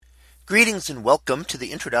Greetings and welcome to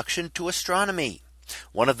the introduction to astronomy.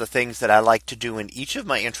 One of the things that I like to do in each of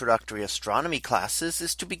my introductory astronomy classes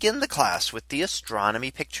is to begin the class with the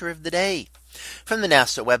astronomy picture of the day from the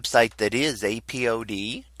NASA website, that is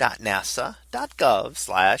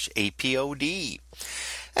apod.nasa.gov/apod.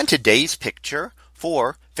 And today's picture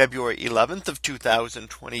for February 11th of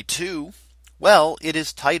 2022. Well, it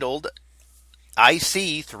is titled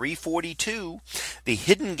IC 342, the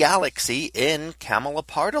hidden galaxy in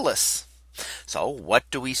Camelopardalis. So what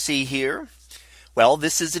do we see here? Well,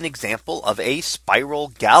 this is an example of a spiral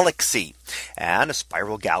galaxy, and a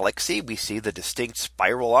spiral galaxy, we see the distinct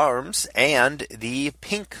spiral arms and the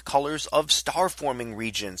pink colors of star forming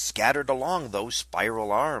regions scattered along those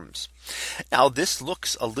spiral arms. Now this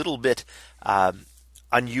looks a little bit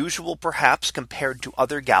unusual perhaps compared to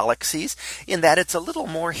other galaxies in that it's a little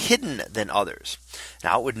more hidden than others.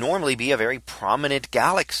 Now it would normally be a very prominent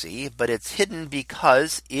galaxy, but it's hidden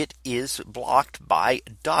because it is blocked by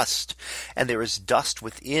dust. And there is dust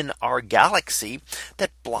within our galaxy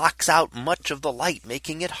that blocks out much of the light,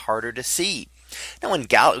 making it harder to see. Now when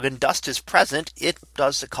dust is present, it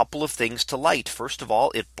does a couple of things to light. First of all,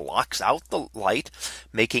 it blocks out the light,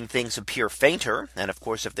 making things appear fainter. And of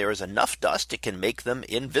course, if there is enough dust, it can make them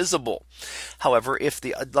invisible. However, if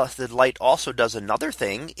the light also does another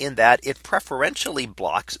thing in that it preferentially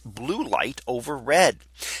blocks blue light over red.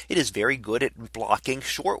 It is very good at blocking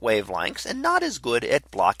short wavelengths and not as good at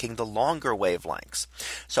blocking the longer wavelengths.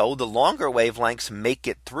 So the longer wavelengths make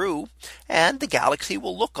it through, and the galaxy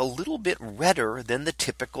will look a little bit redder than the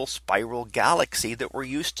typical spiral galaxy that we're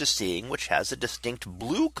used to seeing, which has a distinct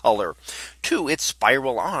blue color to its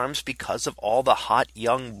spiral arms because of all the hot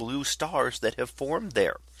young blue stars that have formed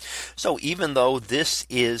there. So even though this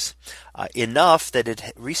is enough that it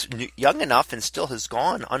young enough and still has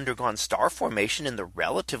undergone star formation in the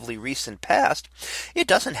relatively recent past, it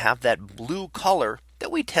doesn't have that blue color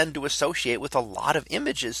that we tend to associate with a lot of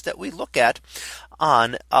images that we look at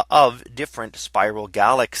of different spiral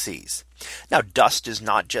galaxies. Now dust is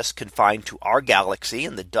not just confined to our galaxy,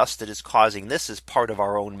 and the dust that is causing this is part of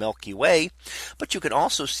our own Milky Way. But you can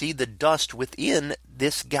also see the dust within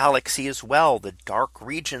this galaxy as well. The dark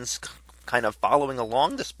regions kind of following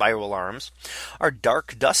along the spiral arms are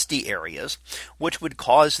dark dusty areas, which would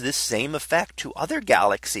cause this same effect to other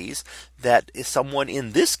galaxies that someone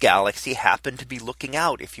in this galaxy happened to be looking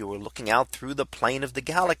out. If you were looking out through the plane of the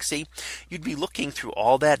galaxy, you'd be looking through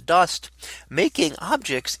all that dust, making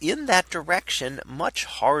objects in that direction much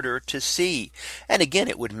harder to see. And again,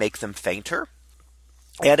 it would make them fainter,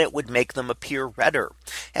 and it would make them appear redder.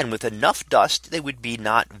 And with enough dust, they would be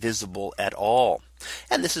not visible at all.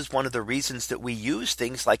 And this is one of the reasons that we use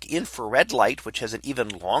things like infrared light, which has an even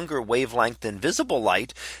longer wavelength than visible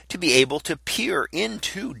light, to be able to peer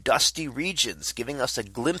into dusty regions, giving us a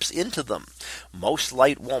glimpse into them. Most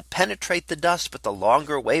light won't penetrate the dust, but the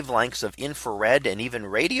longer wavelengths of infrared and even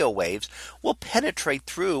radio waves will penetrate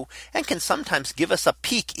through and can sometimes give us a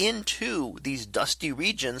peek into these dusty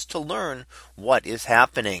regions to learn what is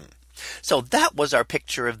happening. So that was our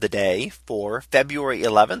picture of the day for February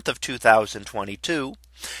 11th of 2022.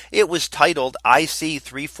 It was titled IC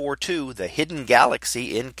 342, the hidden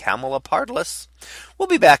galaxy in Camelopardalis. We'll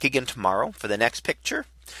be back again tomorrow for the next picture.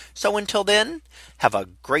 So until then, have a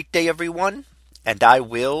great day, everyone, and I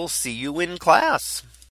will see you in class.